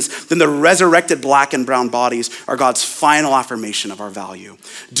persons, then the resurrected black and brown bodies are God's final affirmation of our value.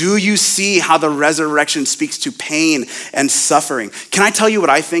 Do you see how the resurrection speaks to pain and suffering? Can I tell you what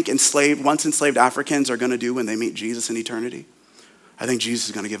I think once enslaved Africans are going to do when they meet Jesus in eternity? I think Jesus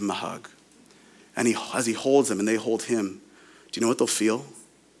is going to give them a hug. And as he holds them and they hold him, do you know what they'll feel?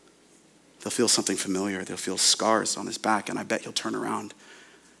 They'll feel something familiar. They'll feel scars on his back, and I bet he'll turn around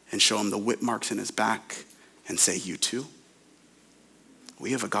and show him the whip marks in his back and say, you too?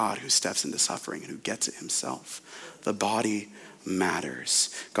 We have a God who steps into suffering and who gets it himself. The body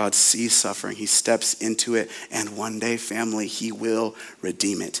matters. God sees suffering. He steps into it, and one day, family, he will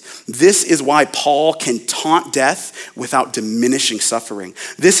redeem it. This is why Paul can taunt death without diminishing suffering.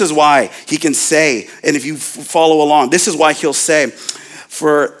 This is why he can say, and if you follow along, this is why he'll say,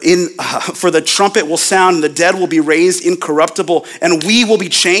 for the trumpet will sound and the dead will be raised incorruptible and we will be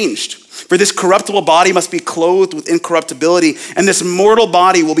changed. For this corruptible body must be clothed with incorruptibility, and this mortal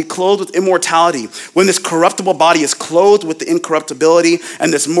body will be clothed with immortality. When this corruptible body is clothed with the incorruptibility,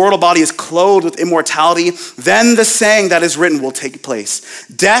 and this mortal body is clothed with immortality, then the saying that is written will take place.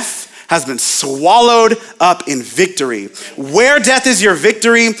 Death has been swallowed up in victory. Where death is your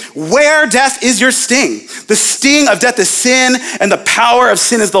victory, where death is your sting. The sting of death is sin, and the power of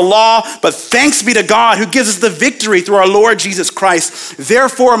sin is the law. But thanks be to God who gives us the victory through our Lord Jesus Christ.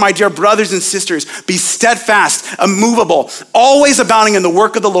 Therefore, my dear brothers and sisters, be steadfast, immovable, always abounding in the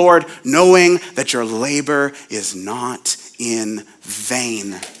work of the Lord, knowing that your labor is not in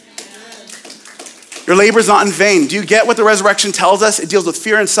vain. Your labor is not in vain. Do you get what the resurrection tells us? It deals with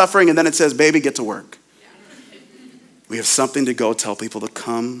fear and suffering, and then it says, baby, get to work. We have something to go tell people to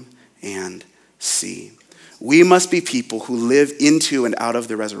come and see. We must be people who live into and out of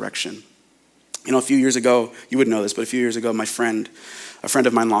the resurrection. You know, a few years ago, you would know this, but a few years ago, a friend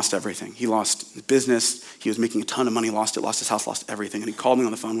of mine lost everything. He lost his business. He was making a ton of money, lost it, lost his house, lost everything. And he called me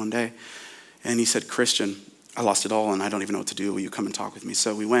on the phone one day, and he said, Christian, I lost it all and I don't even know what to do. Will you come and talk with me?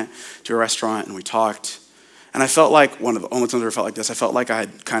 So we went to a restaurant and we talked. And I felt like one of the only times I ever felt like this, I felt like I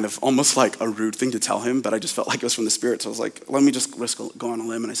had kind of almost like a rude thing to tell him, but I just felt like it was from the Spirit. So I was like, let me just risk going on a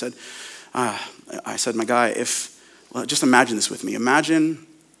limb. And I said, my guy, just imagine this with me. Imagine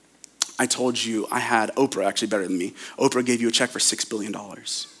I told you I had Oprah, actually better than me. Oprah gave you a check for $6 billion.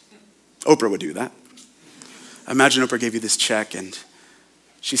 Oprah would do that. Imagine Oprah gave you this check and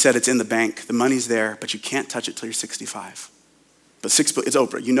she said it's in the bank. The money's there, but you can't touch it till you're 65. But it's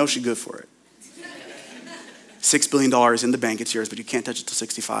Oprah. You know she's good for it. $6 billion in the bank, it's yours, but you can't touch it till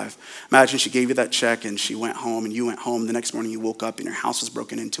 65. Imagine she gave you that check and she went home and you went home. The next morning you woke up and your house was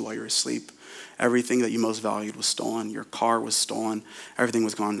broken into while you were asleep. Everything that you most valued was stolen. Your car was stolen. Everything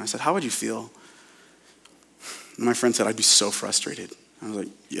was gone. And I said, how would you feel? And my friend said, I'd be so frustrated. I was like,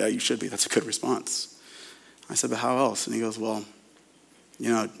 yeah, you should be. That's a good response. I said, but how else? And he goes, well,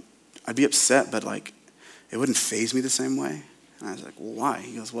 I'd be upset, but it wouldn't faze me the same way. And I was like, well, why?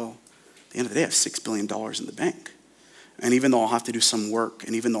 He goes, well, at the end of the day, I have $6 billion in the bank. And even though I'll have to do some work,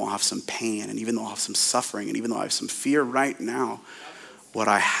 and even though I'll have some pain, and even though I'll have some suffering, and even though I have some fear right now, what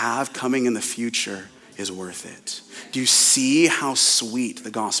I have coming in the future is worth it. Do you see how sweet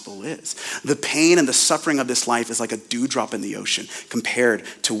the gospel is? The pain and the suffering of this life is like a dewdrop in the ocean compared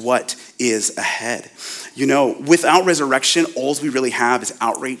to what is ahead. Without resurrection, all we really have is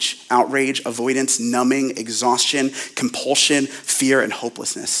outrage, avoidance, numbing, exhaustion, compulsion, fear, and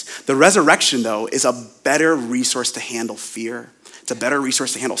hopelessness. The resurrection, though, is a better resource to handle fear. It's a better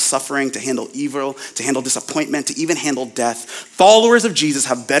resource to handle suffering, to handle evil, to handle disappointment, to even handle death. Followers of Jesus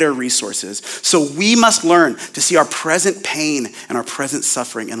have better resources. So we must learn to see our present pain and our present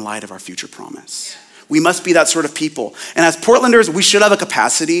suffering in light of our future promise. We must be that sort of people. And as Portlanders, we should have a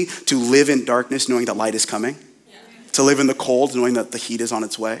capacity to live in darkness knowing that light is coming, to live in the cold knowing that the heat is on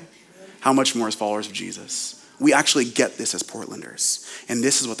its way. How much more as followers of Jesus? We actually get this as Portlanders. And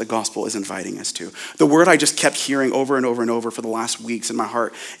this is what the gospel is inviting us to. The word I just kept hearing over and over and over for the last weeks in my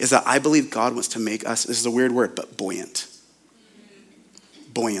heart is that I believe God wants to make us, this is a weird word, but buoyant.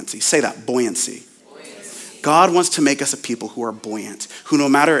 Buoyancy. Say that, buoyancy. God wants to make us a people who are buoyant, who no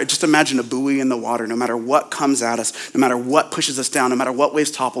matter, just imagine a buoy in the water, no matter what comes at us, no matter what pushes us down, no matter what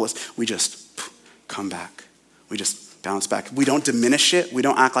waves topple us, we just come back. We just bounce back. We don't diminish it. We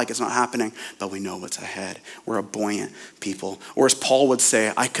don't act like it's not happening, but we know what's ahead. We're a buoyant people. Or as Paul would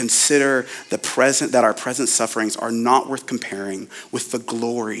say, I consider that our present sufferings are not worth comparing with the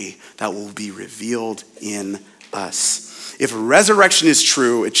glory that will be revealed in us. If resurrection is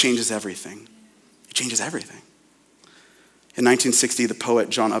true, it changes everything. It changes everything. In 1960, the poet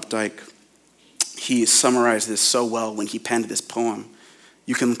John Updike, he summarized this so well when he penned this poem.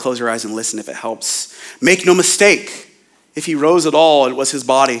 You can close your eyes and listen if it helps. Make no mistake, if he rose at all, it was his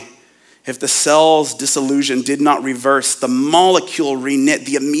body. If the cell's dissolution did not reverse, the molecule reknit,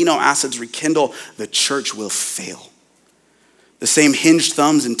 the amino acids rekindle, the church will fail. The same hinged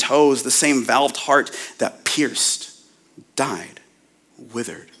thumbs and toes, the same valved heart that pierced, died,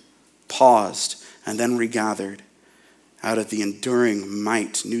 withered, paused, and then regathered. Out of the enduring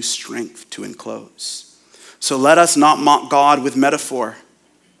might, new strength to enclose. So let us not mock God with metaphor,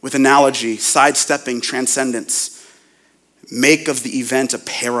 with analogy, sidestepping transcendence. Make of the event a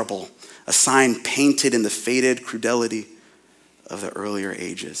parable, a sign painted in the faded crudelity of the earlier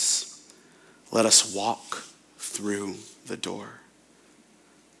ages. Let us walk through the door.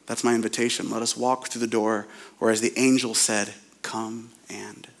 That's my invitation. Let us walk through the door, or as the angel said, come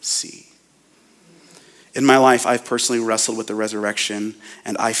and see. In my life, I've personally wrestled with the resurrection,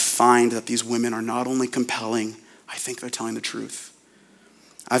 and I find that these women are not only compelling, I think they're telling the truth.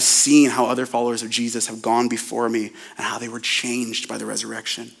 I've seen how other followers of Jesus have gone before me and how they were changed by the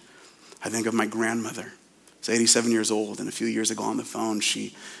resurrection. I think of my grandmother. She's 87 years old, and a few years ago on the phone,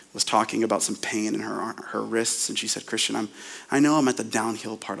 she was talking about some pain in her wrists, and she said, Christian, I know I'm at the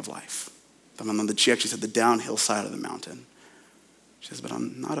downhill part of life. She actually said the downhill side of the mountain. She says, but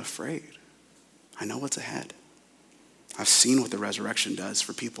I'm not afraid. I know what's ahead. I've seen what the resurrection does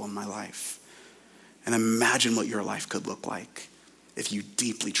for people in my life. And imagine what your life could look like if you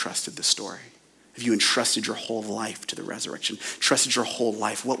deeply trusted the story. If you entrusted your whole life to the resurrection, trusted your whole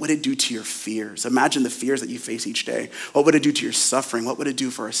life, what would it do to your fears? Imagine the fears that you face each day. What would it do to your suffering? What would it do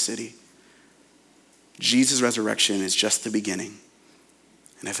for our city? Jesus' resurrection is just the beginning.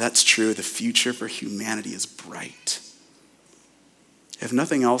 And if that's true, the future for humanity is bright. If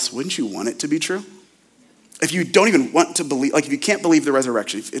nothing else, wouldn't you want it to be true? If you don't even want to believe, if you can't believe the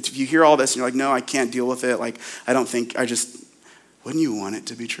resurrection, if you hear all this and you're like, no, I can't deal with it, wouldn't you want it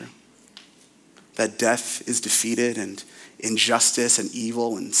to be true? That death is defeated and injustice and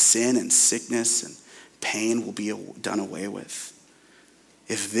evil and sin and sickness and pain will be done away with.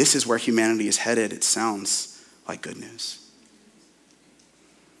 If this is where humanity is headed, it sounds like good news.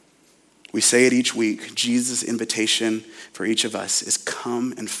 We say it each week. Jesus' invitation for each of us is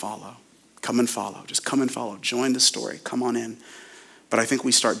come and follow. Come and follow. Just come and follow. Join the story. Come on in. But I think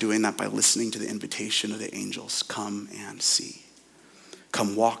we start doing that by listening to the invitation of the angels. Come and see.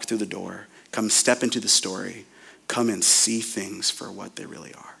 Come walk through the door. Come step into the story. Come and see things for what they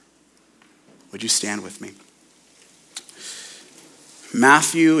really are. Would you stand with me?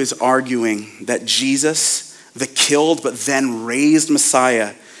 Matthew is arguing that Jesus, the killed but then raised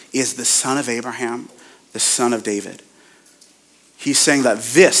Messiah, is the son of Abraham, the son of David. He's saying that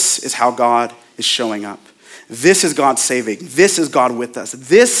this is how God is showing up. This is God saving. This is God with us.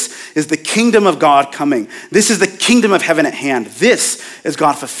 This is the kingdom of God coming. This is the kingdom of heaven at hand. This is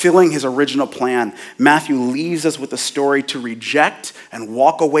God fulfilling his original plan. Matthew leaves us with a story to reject and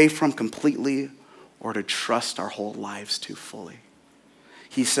walk away from completely, or to trust our whole lives to fully.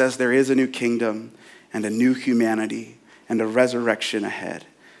 He says there is a new kingdom and a new humanity and a resurrection ahead.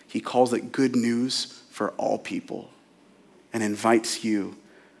 He calls it good news for all people and invites you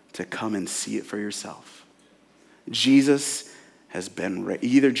to come and see it for yourself. Jesus has been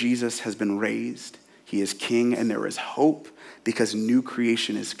raised, he is king, and there is hope because new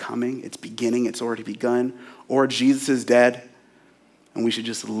creation is coming. It's beginning, it's already begun. Or Jesus is dead, and we should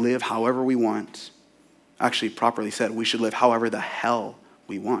just live however we want. Actually, properly said, we should live however the hell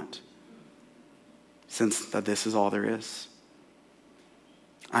we want, since that this is all there is.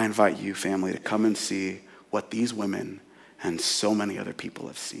 I invite you, family, to come and see what these women and so many other people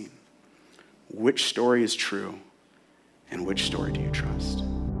have seen. Which story is true, and which story do you trust?